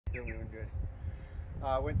Still doing good.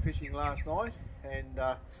 Went fishing last night and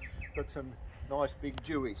got some nice big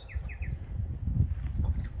jewies.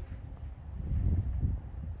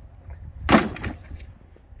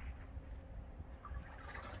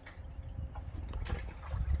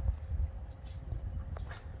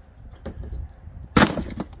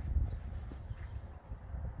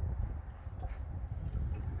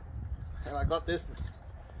 And I got this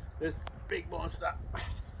big monster,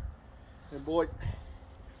 and boy,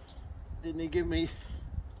 didn't he give me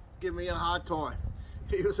a hard time.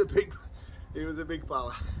 He was a big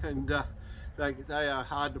fella, and they are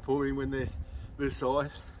hard to pull in when they're this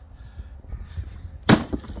size.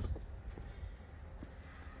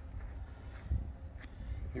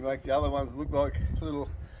 He makes the other ones look like little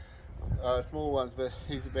small ones, but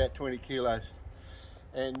he's about 20 kilos.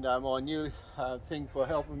 And my new thing for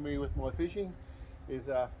helping me with my fishing is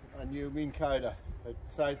a new minn kota. It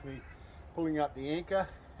saves me pulling up the anchor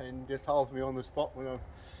and just holds me on the spot when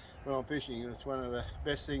I'm fishing. And it's one of the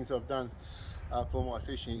best things I've done for my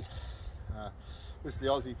fishing. This is the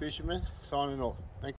Aussie Fisherman signing off. Thank you.